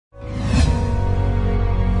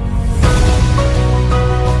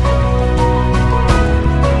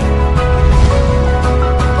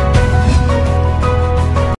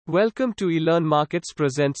Welcome to eLearn Markets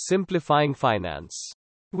presents Simplifying Finance.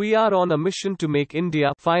 We are on a mission to make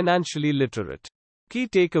India financially literate. Key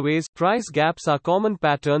takeaways: price gaps are common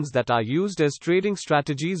patterns that are used as trading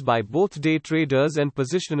strategies by both day traders and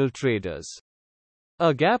positional traders.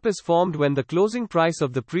 A gap is formed when the closing price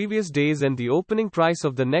of the previous days and the opening price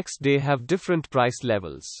of the next day have different price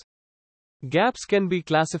levels. Gaps can be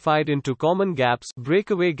classified into common gaps,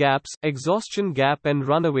 breakaway gaps, exhaustion gap, and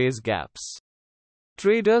runaways gaps.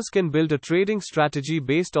 Traders can build a trading strategy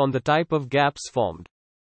based on the type of gaps formed.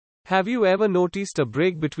 Have you ever noticed a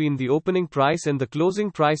break between the opening price and the closing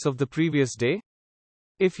price of the previous day?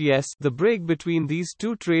 If yes, the break between these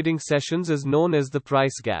two trading sessions is known as the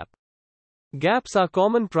price gap. Gaps are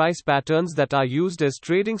common price patterns that are used as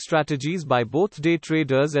trading strategies by both day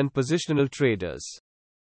traders and positional traders.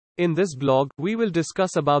 In this blog, we will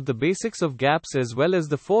discuss about the basics of gaps as well as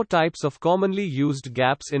the 4 types of commonly used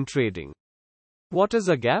gaps in trading. What is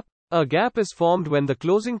a gap? A gap is formed when the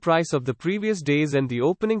closing price of the previous days and the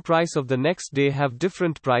opening price of the next day have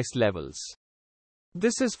different price levels.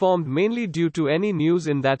 This is formed mainly due to any news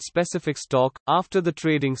in that specific stock after the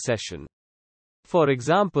trading session. For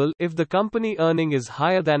example, if the company earning is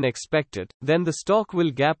higher than expected, then the stock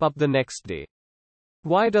will gap up the next day.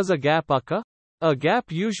 Why does a gap occur? A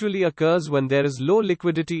gap usually occurs when there is low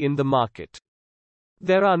liquidity in the market.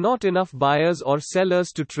 There are not enough buyers or sellers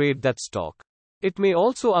to trade that stock. It may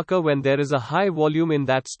also occur when there is a high volume in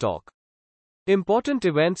that stock. Important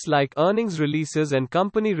events like earnings releases and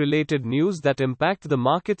company-related news that impact the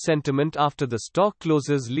market sentiment after the stock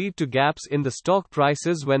closes lead to gaps in the stock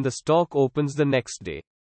prices when the stock opens the next day.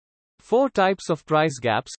 4 types of price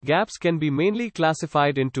gaps. Gaps can be mainly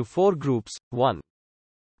classified into 4 groups. 1.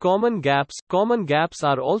 Common gaps. Common gaps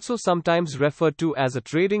are also sometimes referred to as a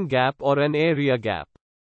trading gap or an area gap.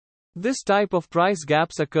 This type of price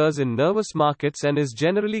gaps occurs in nervous markets and is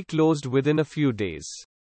generally closed within a few days.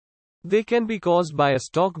 They can be caused by a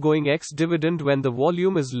stock going ex-dividend when the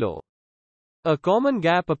volume is low. A common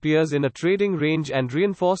gap appears in a trading range and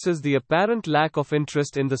reinforces the apparent lack of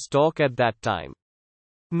interest in the stock at that time.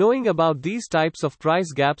 Knowing about these types of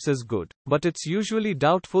price gaps is good, but it's usually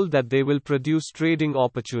doubtful that they will produce trading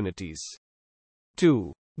opportunities.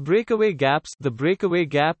 2. Breakaway gaps. The breakaway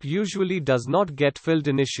gap usually does not get filled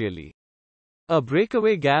initially. A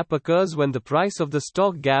breakaway gap occurs when the price of the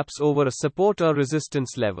stock gaps over a support or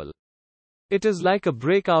resistance level. It is like a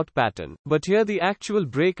breakout pattern, but here the actual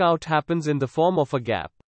breakout happens in the form of a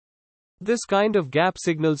gap. This kind of gap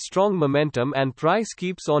signals strong momentum and price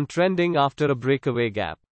keeps on trending after a breakaway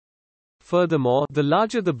gap. Furthermore, the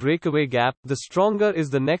larger the breakaway gap, the stronger is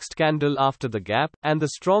the next candle after the gap, and the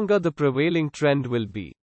stronger the prevailing trend will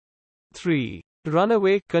be. 3.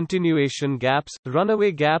 Runaway continuation gaps.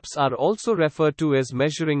 Runaway gaps are also referred to as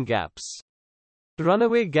measuring gaps.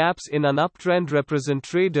 Runaway gaps in an uptrend represent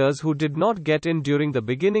traders who did not get in during the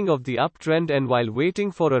beginning of the uptrend and while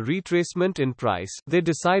waiting for a retracement in price, they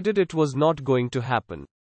decided it was not going to happen.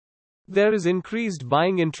 There is increased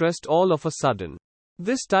buying interest all of a sudden.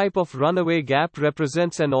 This type of runaway gap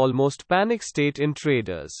represents an almost panic state in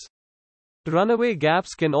traders. Runaway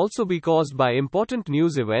gaps can also be caused by important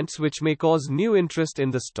news events which may cause new interest in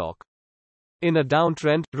the stock. In a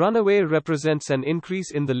downtrend, runaway represents an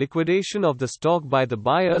increase in the liquidation of the stock by the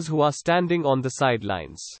buyers who are standing on the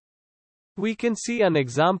sidelines. We can see an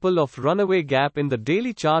example of runaway gap in the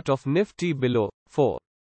daily chart of Nifty below. 4.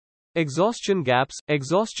 Exhaustion gaps.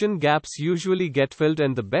 Exhaustion gaps usually get filled,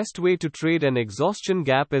 and the best way to trade an exhaustion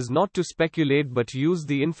gap is not to speculate but use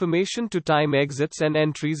the information to time exits and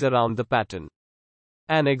entries around the pattern.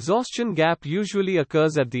 An exhaustion gap usually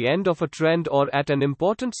occurs at the end of a trend or at an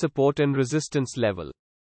important support and resistance level.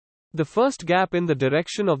 The first gap in the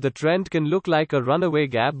direction of the trend can look like a runaway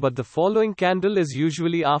gap, but the following candle is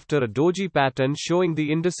usually after a doji pattern showing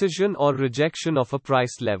the indecision or rejection of a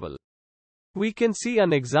price level. We can see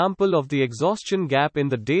an example of the exhaustion gap in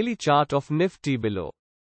the daily chart of Nifty below.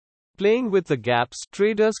 Playing with the gaps,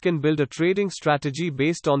 traders can build a trading strategy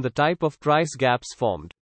based on the type of price gaps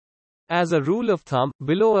formed. As a rule of thumb,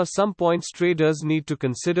 below are some points traders need to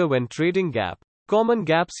consider when trading gap. Common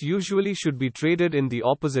gaps usually should be traded in the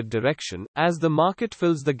opposite direction, as the market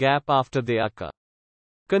fills the gap after they occur.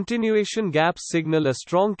 Continuation gaps signal a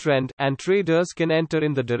strong trend, and traders can enter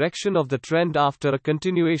in the direction of the trend after a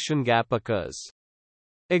continuation gap occurs.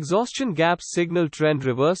 Exhaustion gaps signal trend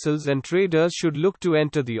reversals, and traders should look to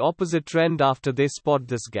enter the opposite trend after they spot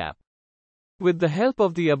this gap. With the help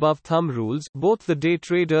of the above thumb rules, both the day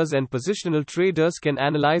traders and positional traders can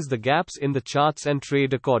analyze the gaps in the charts and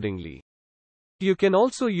trade accordingly. You can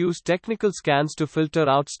also use technical scans to filter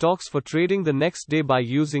out stocks for trading the next day by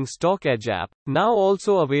using Stock Edge app, now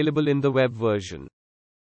also available in the web version.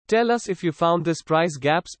 Tell us if you found this price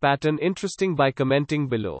gaps pattern interesting by commenting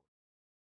below.